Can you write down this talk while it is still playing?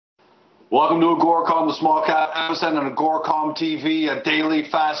Welcome to AGORACOM, the small cap epicenter, on AGORACOM TV, a daily,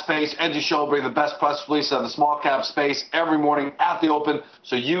 fast-paced, edgy show bringing the best press release of the small cap space every morning at the open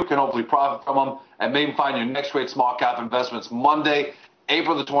so you can hopefully profit from them and maybe find your next great small cap investments. Monday,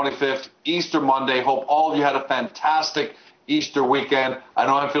 April the 25th, Easter Monday. Hope all of you had a fantastic Easter weekend. I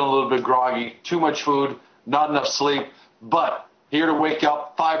know I'm feeling a little bit groggy, too much food, not enough sleep, but here to wake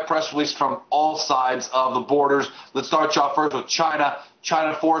up. 5 press releases from all sides of the borders. Let's start you off first with China.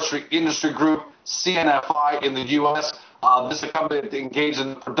 China Forestry Industry Group, CNFI in the U.S. This is a company that engaged in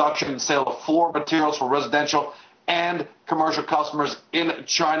the production and sale of floor materials for residential and commercial customers in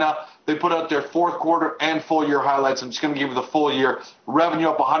China. They put out their fourth quarter and full year highlights. I'm just going to give you the full year. Revenue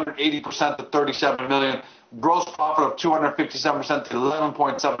up 180% to $37 million. Gross profit of 257% to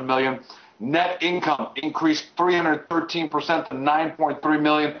 $11.7 million. Net income increased 313% to $9.3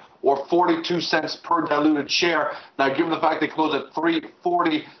 million, or 42 cents per diluted share. Now, given the fact they closed at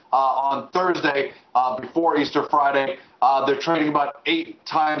 $3.40 on Thursday before Easter Friday, they're trading about 8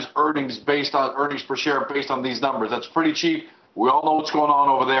 times earnings based on earnings per share based on these numbers. That's pretty cheap. We all know what's going on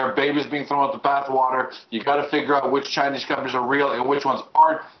over there. Babies being thrown out the bathwater. You got to figure out which Chinese companies are real and which ones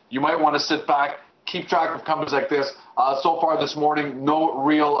aren't. You might want to sit back, keep track of companies like this. So far this morning,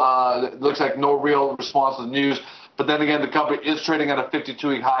 looks like no real response to the news. But then again, the company is trading at a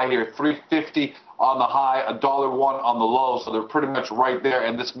 52-week high here, $3.50 on the high, $1.01 on the low. So they're pretty much right there,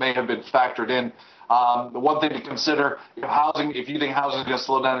 and this may have been factored in. The one thing to consider, if you think housing is going to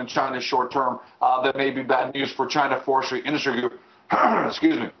slow down in China short term, that may be bad news for China Forestry Industry Group.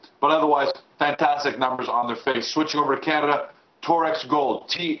 Excuse me. But otherwise, fantastic numbers on their face. Switching over to Canada, Torex Gold,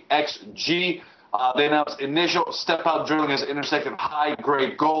 TXG. They announced initial step-out drilling has intersected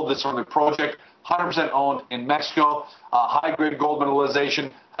high-grade gold. This is from the project, 100% owned in Mexico. High-grade gold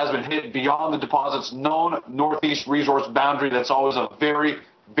mineralization has been hit beyond the deposit's known northeast resource boundary. That's always a very,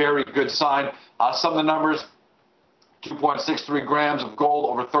 very good sign. Some of the numbers, 2.63 grams of gold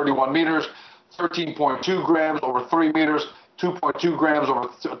over 31 meters, 13.2 grams over 3 meters, 2.2 grams over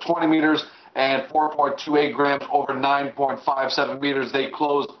 20 meters, and 4.28 grams over 9.57 meters. They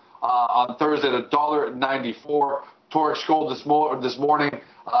closed on Thursday at $1.94. Torex Gold this morning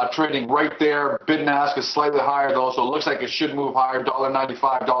trading right there. Bid and ask is slightly higher though, so it looks like it should move higher.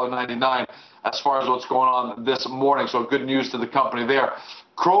 $1.95, $1.99 as far as what's going on this morning. So good news to the company there.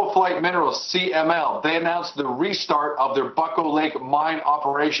 Crowflight Minerals, CML, they announced the restart of their Bucko Lake mine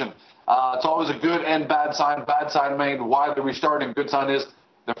operation. It's always a good and bad sign. Bad sign means why they're restarting. Good sign is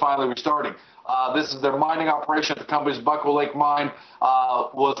they're finally restarting. This is their mining operation at the company's Bucko Lake mine.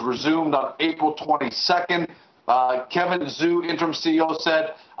 Was resumed on April 22nd. Kevin Zhu, interim CEO,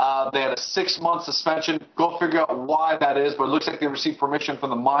 said they had a 6-month suspension. Go figure out why that is, but it looks like they received permission from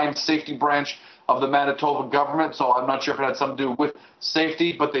the mine safety branch of the Manitoba government, so I'm not sure if it had something to do with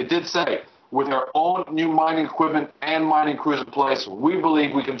safety, but they did say, with our own new mining equipment and mining crews in place, we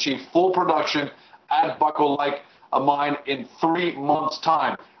believe we can achieve full production at Bucko Lake, a mine, in 3 months'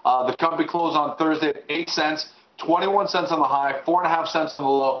 time. The company closed on Thursday at 8 cents, 21 cents on the high, 4.5 cents on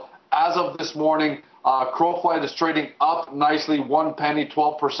the low. As of this morning, Crowflight is trading up nicely, 1 penny,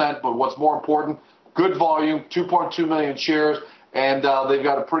 12%. But what's more important, good volume, 2.2 million shares, and they've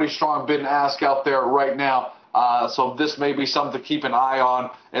got a pretty strong bid and ask out there right now. So this may be something to keep an eye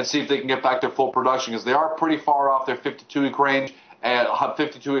on and see if they can get back to full production, because they are pretty far off their 52-week range and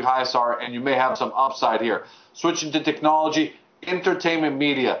 52-week high, and you may have some upside here. Switching to technology, entertainment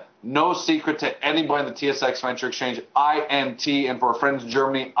media. No secret to anybody in the TSX Venture Exchange, INT, and for our friends in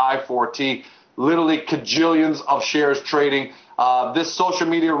Germany, I4T. Literally cajillions of shares trading. This social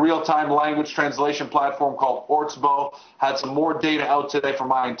media real-time language translation platform called Ortsbo had some more data out today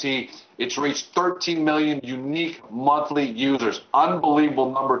from INT. It's reached 13 million unique monthly users.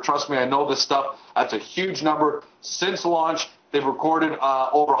 Unbelievable number. Trust me, I know this stuff. That's a huge number. Since launch, they've recorded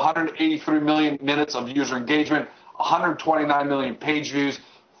over 183 million minutes of user engagement, 129 million page views,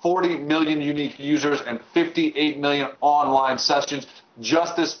 40 million unique users, and 58 million online sessions.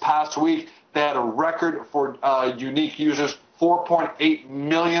 Just this past week, they had a record for unique users. 4.8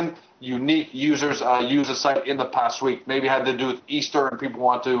 million unique users use the site in the past week. Maybe it had to do with Easter and people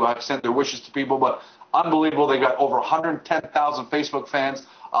want to send their wishes to people, but unbelievable. They got over 110,000 Facebook fans.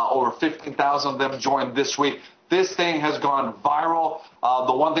 Over 15,000 of them joined this week. This thing has gone viral.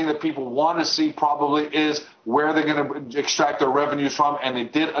 The one thing that people want to see probably is where they're going to extract their revenues from, and they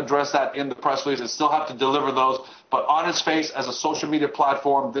did address that in the press release. They still have to deliver those, but on its face, as a social media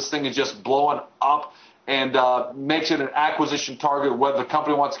platform, this thing is just blowing up and makes it an acquisition target, whether the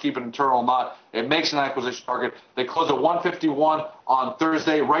company wants to keep it internal or not. It makes an acquisition target. They closed at 151 on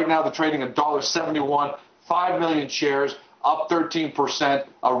Thursday. Right now, they're trading at $1.71, 5 million shares. up 13%.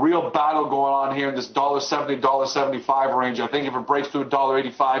 A real battle going on here in this $1.70, $1.75 range. I think if it breaks through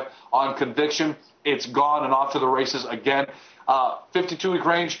 $1.85 on conviction, it's gone and off to the races again. 52-week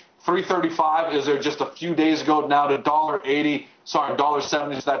range, 335 is there just a few days ago, now to $1.70. So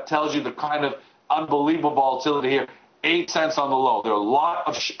that tells you the kind of unbelievable volatility here. 8 cents on the low. There are a lot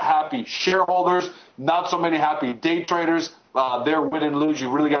of happy shareholders, not so many happy day traders. They're win and lose.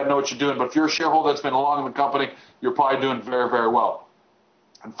 You really got to know what you're doing. But if you're a shareholder that's been along in the company, you're probably doing very, very well.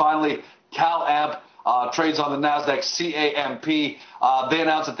 And finally, CalAmp trades on the NASDAQ CAMP. They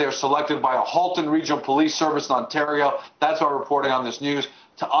announced that they're selected by a Halton Regional Police Service in Ontario. That's our reporting on this news,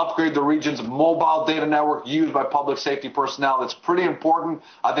 to upgrade the region's mobile data network used by public safety personnel. That's pretty important.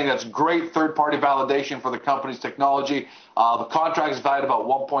 I think that's great third-party validation for the company's technology. The contract is valued about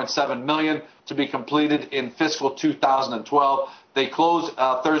 $1.7 million to be completed in fiscal 2012. They closed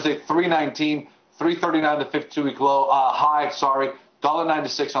Thursday 319, 339 the 52-week low high.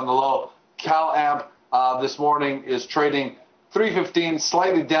 $1.96 on the low. CalAmp this morning is trading 315,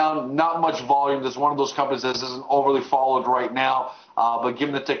 slightly down, not much volume. There's one of those companies that isn't overly followed right now. But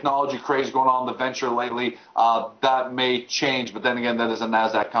given the technology craze going on in the venture lately, that may change. But then again, that is a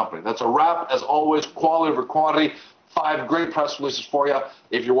NASDAQ company. That's a wrap. As always, quality over quantity. 5 great press releases for you.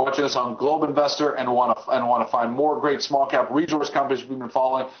 If you're watching this on Globe Investor and want to find more great small cap resource companies we've been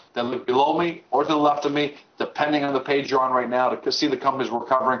following, then look below me or to the left of me, depending on the page you're on right now, to see the companies we're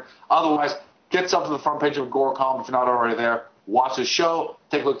covering. Otherwise, get yourself to the front page of AGORACOM if you're not already there. Watch the show,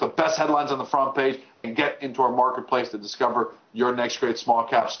 take a look at the best headlines on the front page, and get into our marketplace to discover your next great small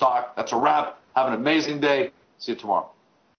cap stock. That's a wrap. Have an amazing day. See you tomorrow.